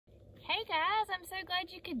Hey guys, I'm so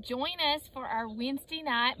glad you could join us for our Wednesday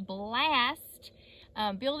night blast,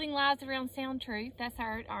 Building Lives Around Sound Truth. That's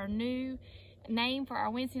our new name for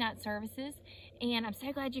our Wednesday night services. And I'm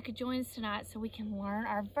so glad you could join us tonight so we can learn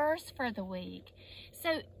our verse for the week.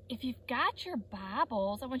 So if you've got your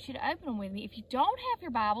Bibles, I want you to open them with me. If you don't have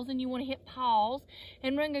your Bibles and you want to hit pause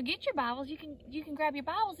and run go get your Bibles, you can grab your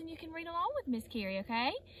Bibles and you can read along with Miss Carrie,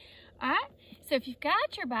 okay? All right, so if you've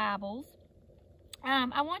got your Bibles,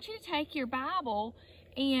 I want you to take your Bible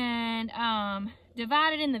and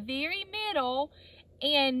divide it in the very middle,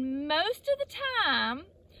 and most of the time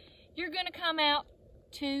you're going to come out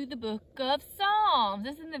to the book of Psalms.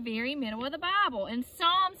 This is in the very middle of the Bible, and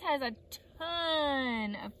Psalms has a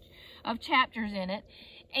ton of chapters in it,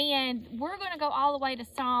 and we're going to go all the way to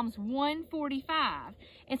Psalms 145.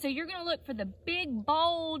 And so you're going to look for the big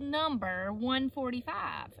bold number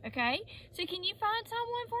 145, okay? So can you find Psalm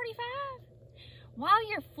 145? While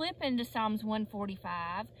you're flipping to Psalms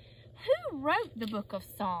 145, who wrote the book of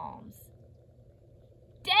Psalms?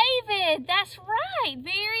 David, that's right,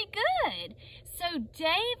 very good. So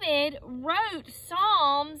David wrote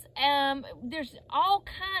Psalms. There's all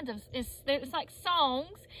kinds of, it's like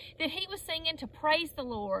songs that he was singing to praise the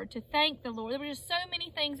Lord, to thank the Lord. There were just so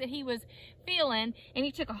many things that he was feeling, and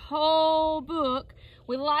he took a whole book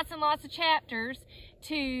with lots and lots of chapters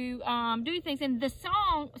to do things. And the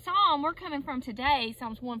psalm we're coming from today,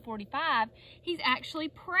 Psalms 145, he's actually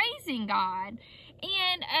praising God.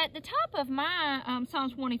 And at the top of my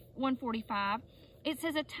Psalms 145, it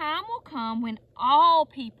says, a time will come when all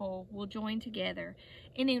people will join together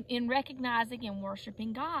in recognizing and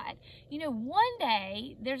worshiping God. You know, one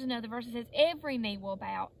day, there's another verse that says, every knee will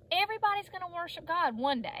bow. Everybody's going to worship God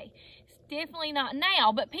one day. It's definitely not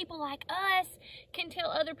now, but people like us can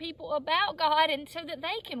tell other people about God and so that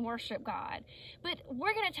they can worship God. But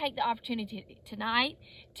we're going to take the opportunity tonight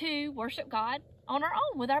to worship God on our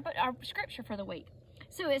own with our scripture for the week.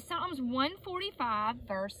 So it's Psalms 145,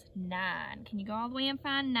 verse 9. Can you go all the way and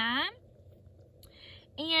find 9?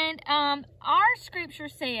 And our scripture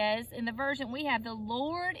says, in the version we have, the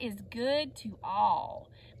Lord is good to all.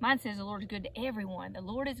 Mine says the Lord is good to everyone. The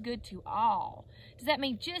Lord is good to all. Does that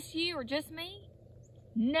mean just you or just me?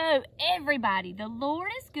 No, everybody. The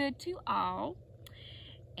Lord is good to all.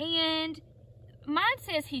 And mine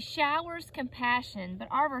says he showers compassion, but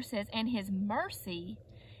our verse says, and his mercy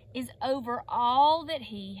is over all that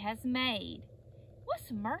he has made.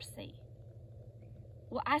 What's mercy?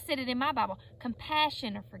 Well, I said it in my Bible,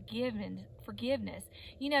 compassion or forgiveness.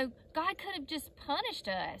 You know, God could have just punished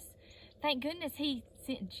us. Thank goodness he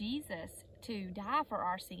sent Jesus to die for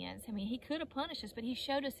our sins. I mean, he could have punished us, but he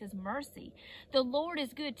showed us his mercy. The Lord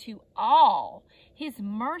is good to all. His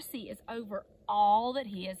mercy is over all that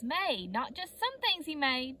he has made. Not just some things he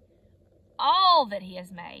made, all that he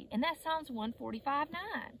has made. And that's Psalms 145:9.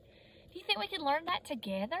 Do you think we could learn that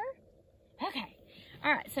together? Okay.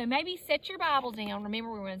 All right, so maybe set your Bible down.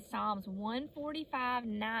 Remember, we were in Psalms 145:9.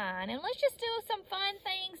 And let's just do some fun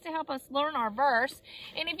things to help us learn our verse.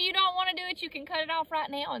 And if you don't want to do it, you can cut it off right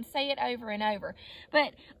now and say it over and over.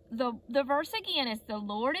 But the verse again is, the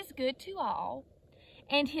Lord is good to all,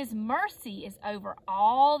 and his mercy is over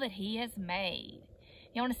all that he has made.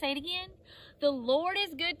 You want to say it again? The Lord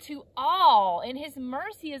is good to all, and his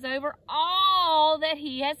mercy is over all that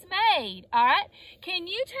he has made. All right? Can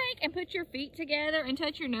you take and put your feet together and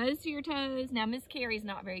touch your nose to your toes? Now, Miss Carrie's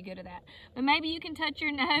not very good at that, but maybe you can touch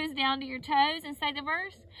your nose down to your toes and say the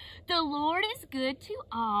verse. The Lord is good to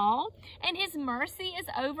all, and his mercy is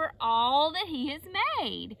over all that he has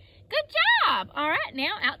made. Good job. All right,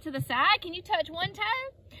 now out to the side. Can you touch one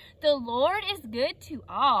toe? The Lord is good to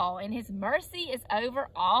all, and his mercy is over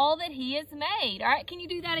all that he has made. All right, can you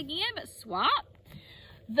do that again, but swap?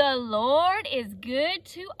 The Lord is good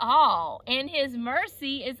to all, and his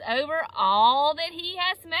mercy is over all that he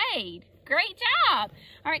has made. Great job.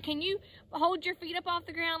 All right, can you hold your feet up off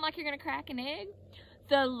the ground like you're going to crack an egg?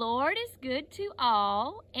 The Lord is good to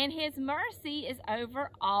all, and his mercy is over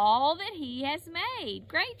all that he has made.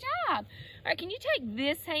 Great job. All right, can you take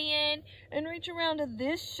this hand and reach around to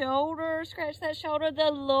this shoulder, scratch that shoulder?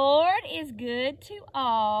 The Lord is good to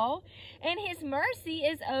all, and his mercy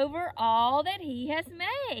is over all that he has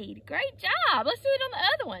made. Great job. Let's do it on the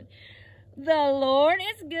other one. The Lord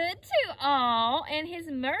is good to all, and his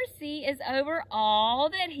mercy is over all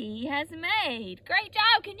that he has made. Great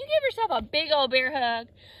job. Can you give yourself a big old bear hug?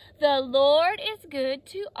 The Lord is good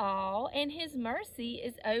to all, and his mercy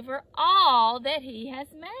is over all that he has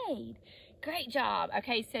made. Great job.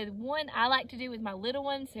 Okay, so one I like to do with my little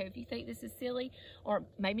ones, so if you think this is silly, or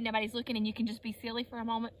maybe nobody's looking and you can just be silly for a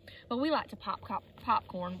moment, but we like to pop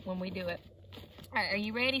popcorn when we do it. All right, are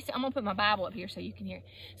you ready? So I'm going to put my Bible up here so you can hear it.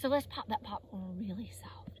 So let's pop that popcorn really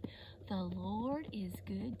soft. The Lord is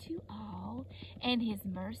good to all, and his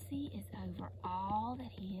mercy is over all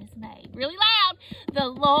that he has made. Really loud. The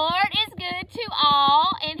Lord is good to all,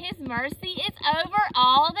 and his mercy is over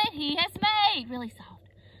all that he has made. Really soft.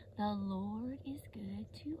 The Lord is good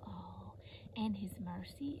to all, and his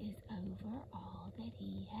mercy is over all that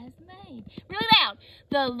he has made. Really loud.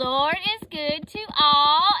 The Lord is good to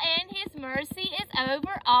all, and his mercy is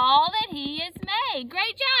over all that he has made.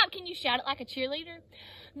 Great job. Can you shout it like a cheerleader?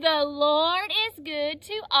 The Lord is good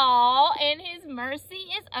to all, and his mercy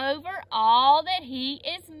is over all that he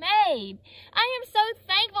is made. I am so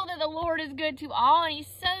thankful that the Lord is good to all, and he's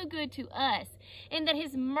so good to us, and that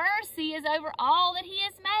his mercy is over all that he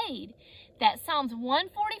has made. That's Psalms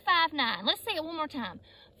 145:9. Let's say it one more time.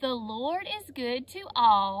 The Lord is good to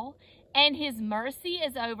all, and his mercy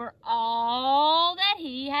is over all that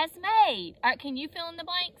he has made. All right, can you fill in the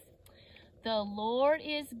blanks? The Lord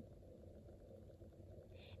is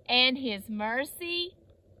and his mercy.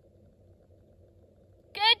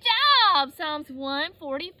 Good job! Psalms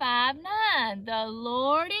 145:9. The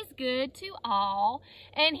Lord is good to all,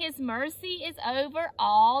 and his mercy is over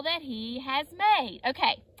all that he has made.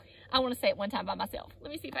 Okay, I want to say it one time by myself.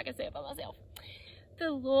 Let me see if I can say it by myself.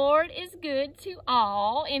 The Lord is good to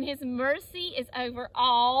all, and his mercy is over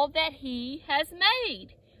all that he has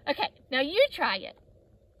made. Okay, now you try it.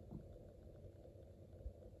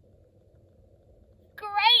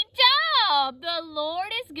 Great job! The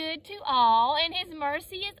Lord is good to all, and his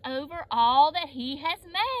mercy is over all that he has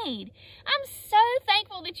made. I'm so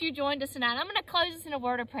thankful that you joined us tonight. I'm going to close this in a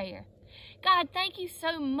word of prayer. God, thank you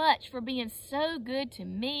so much for being so good to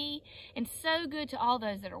me and so good to all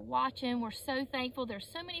those that are watching. We're so thankful. There's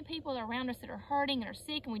so many people around us that are hurting and are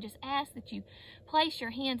sick, and we just ask that you place your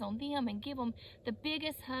hands on them and give them the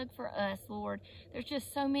biggest hug for us, Lord. There's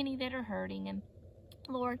just so many that are hurting, and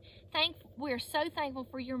Lord, we're so thankful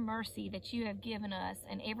for your mercy that you have given us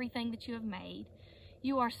and everything that you have made.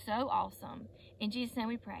 You are so awesome. In Jesus' name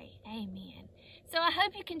we pray. Amen. So I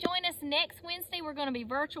hope you can join us next Wednesday. We're going to be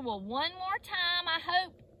virtual one more time. I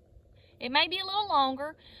hope. It may be a little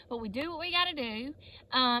longer, but we do what we got to do.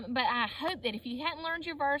 But I hope that if you hadn't learned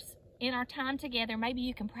your verse in our time together, maybe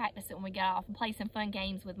you can practice it when we get off and play some fun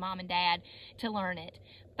games with Mom and Dad to learn it.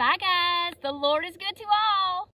 Bye, guys. The Lord is good to all.